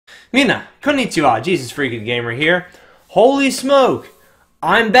Mina, konnichiwa, JesusFreakinGamer here. Holy smoke,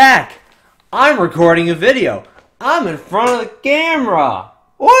 I'm back. I'm recording a video. I'm in front of the camera.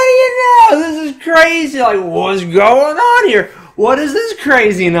 What do you know? This is crazy. Like, what's going on here? What is this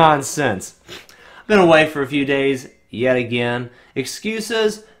crazy nonsense? I've been away for a few days yet again.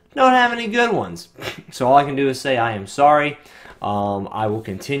 Excuses? Don't have any good ones. So all I can do is say I am sorry. I will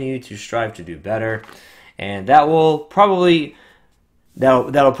continue to strive to do better. And that will probably...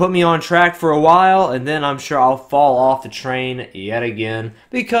 That'll put me on track for a while, and then I'm sure I'll fall off the train yet again,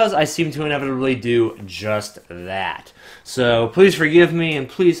 because I seem to inevitably do just that. So please forgive me, and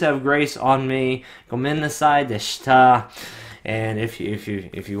please have grace on me. Gomen nasai deshita. And if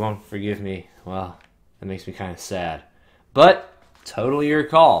you won't forgive me, well, that makes me kind of sad. But totally your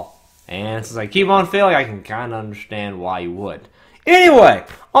call. And since I keep on failing, I can kind of understand why you would. Anyway,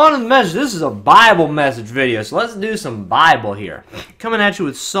 on to the message. This is a Bible message video, so let's do some Bible here. Coming at you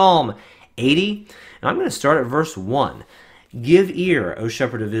with Psalm 80, and I'm going to start at verse 1. Give ear, O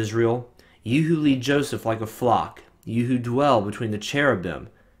shepherd of Israel, you who lead Joseph like a flock, you who dwell between the cherubim,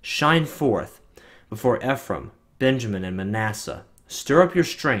 shine forth before Ephraim, Benjamin, and Manasseh. Stir up your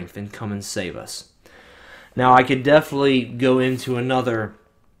strength and come and save us. Now, I could definitely go into another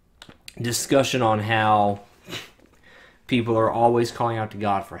discussion on how people are always calling out to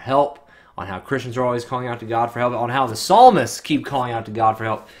God for help, on how Christians are always calling out to God for help, on how the psalmists keep calling out to God for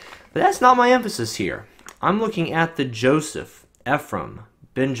help. But that's not my emphasis here. I'm looking at the Joseph, Ephraim,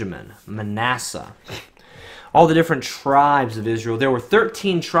 Benjamin, Manasseh, all the different tribes of Israel. There were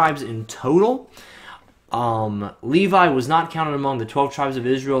 13 tribes in total. Levi was not counted among the 12 tribes of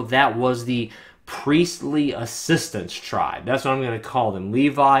Israel. That was the priestly assistants tribe. That's what I'm going to call them.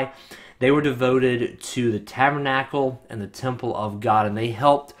 Levi. They were devoted to the tabernacle and the temple of God, and they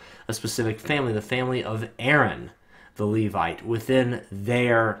helped a specific family, the family of Aaron, the Levite, within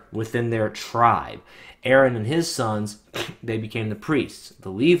their tribe. Aaron and his sons, they became the priests. The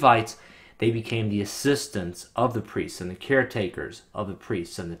Levites, they became the assistants of the priests and the caretakers of the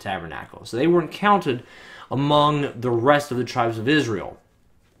priests and the tabernacle. So they weren't counted among the rest of the tribes of Israel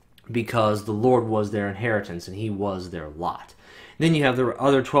because the Lord was their inheritance and he was their lot. Then you have the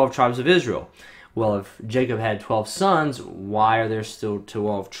other 12 tribes of Israel. Well, if Jacob had 12 sons, why are there still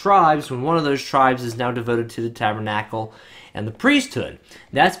 12 tribes when one of those tribes is now devoted to the tabernacle and the priesthood?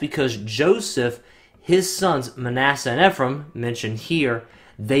 That's because Joseph, his sons Manasseh and Ephraim, mentioned here,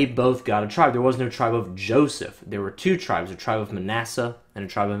 they both got a tribe. There was no tribe of Joseph. There were two tribes, a tribe of Manasseh and a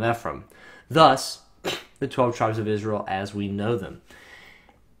tribe of Ephraim. Thus, the 12 tribes of Israel as we know them.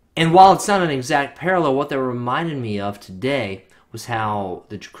 And while it's not an exact parallel, what that reminded me of today was how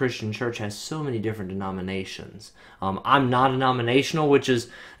the Christian church has so many different denominations. I'm non-denominational,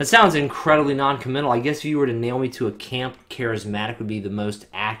 that sounds incredibly non-committal. I guess if you were to nail me to a camp, charismatic would be the most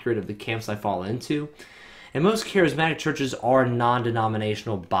accurate of the camps I fall into. And most charismatic churches are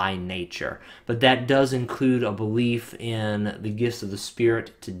non-denominational by nature. But that does include a belief in the gifts of the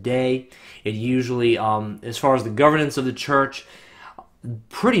Spirit today. It usually, as far as the governance of the church,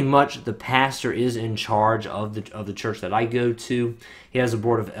 pretty much the pastor is in charge of the church that I go to. He has a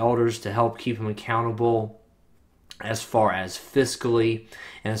board of elders to help keep him accountable as far as fiscally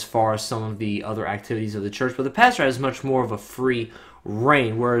and as far as some of the other activities of the church. But the pastor has much more of a free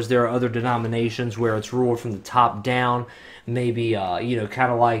reign, whereas there are other denominations where it's ruled from the top down, maybe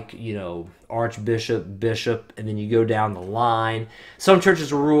kind of like archbishop, bishop, and then you go down the line. Some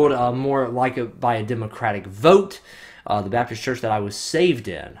churches are ruled more like by a democratic vote. The Baptist church that I was saved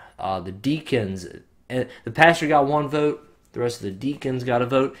in, the deacons, the pastor got one vote, the rest of the deacons got a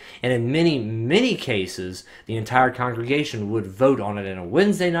vote, and in many, many cases, the entire congregation would vote on it in a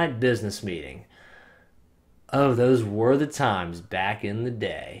Wednesday night business meeting. Oh, those were the times back in the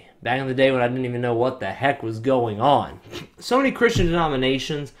day. Back in the day when I didn't even know what the heck was going on. So many Christian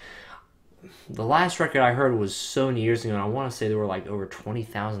denominations. The last record I heard was so many years ago, and I want to say there were like over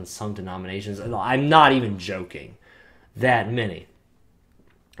 20,000 some denominations. I'm not even joking. That many.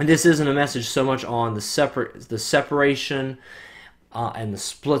 And this isn't a message so much on the separation and the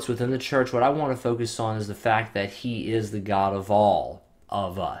splits within the church. What I want to focus on is the fact that He is the God of all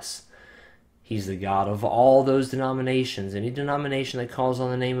of us. He's the God of all those denominations. Any denomination that calls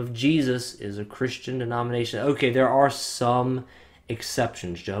on the name of Jesus is a Christian denomination. Okay, there are some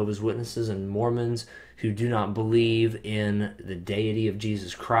exceptions, Jehovah's Witnesses and Mormons, who do not believe in the deity of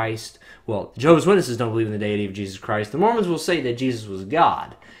Jesus Christ. Well, Jehovah's Witnesses don't believe in the deity of Jesus Christ. The Mormons will say that Jesus was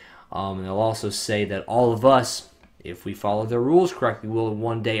God. And they'll also say that all of us, if we follow their rules correctly, will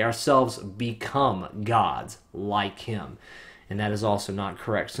one day ourselves become gods like Him. And that is also not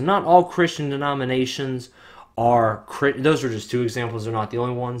correct. So not all Christian denominations those are just two examples. They're not the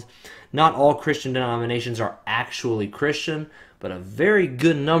only ones. Not all Christian denominations are actually Christian, but a very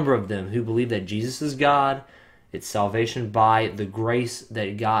good number of them who believe that Jesus is God. It's salvation by the grace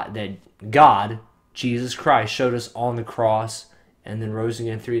that God, Jesus Christ, showed us on the cross and then rose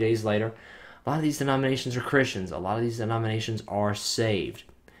again 3 days later. A lot of these denominations are Christians. A lot of these denominations are saved.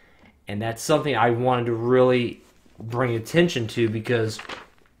 And that's something I wanted to really bring attention to, because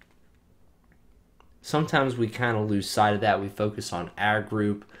sometimes we kind of lose sight of that. We focus on our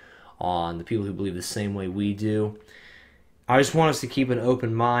group, on the people who believe the same way we do. I just want us to keep an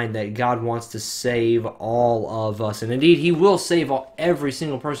open mind that God wants to save all of us. And indeed, He will save every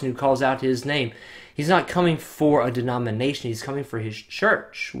single person who calls out to His name. He's not coming for a denomination. He's coming for His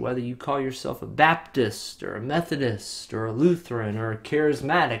church. Whether you call yourself a Baptist or a Methodist or a Lutheran or a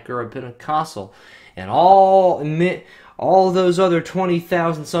Charismatic or a Pentecostal, and all those other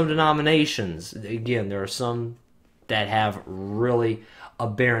 20,000 some denominations. Again, there are some that have really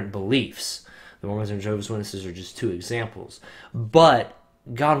aberrant beliefs. The Mormons and Jehovah's Witnesses are just two examples. But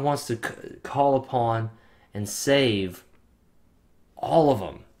God wants to call upon and save all of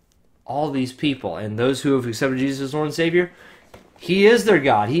them, all these people. And those who have accepted Jesus as Lord and Savior, He is their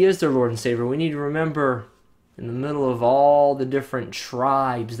God. He is their Lord and Savior. We need to remember, in the middle of all the different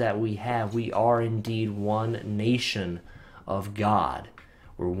tribes that we have, we are indeed one nation of God.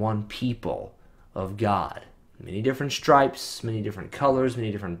 We're one people of God. Many different stripes, many different colors,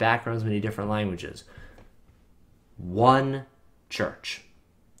 many different backgrounds, many different languages. One church.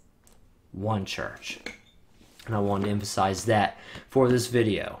 One church. And I want to emphasize that for this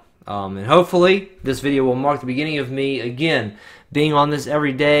video. And hopefully this video will mark the beginning of me, again, being on this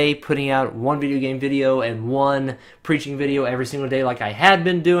every day, putting out one video game video and one preaching video every single day like I had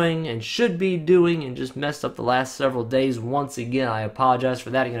been doing and should be doing, and just messed up the last several days. Once again, I apologize for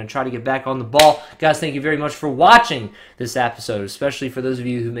that. I'm going to try to get back on the ball. Guys, thank you very much for watching this episode, especially for those of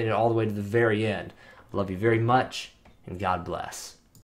you who made it all the way to the very end. I love you very much, and God bless.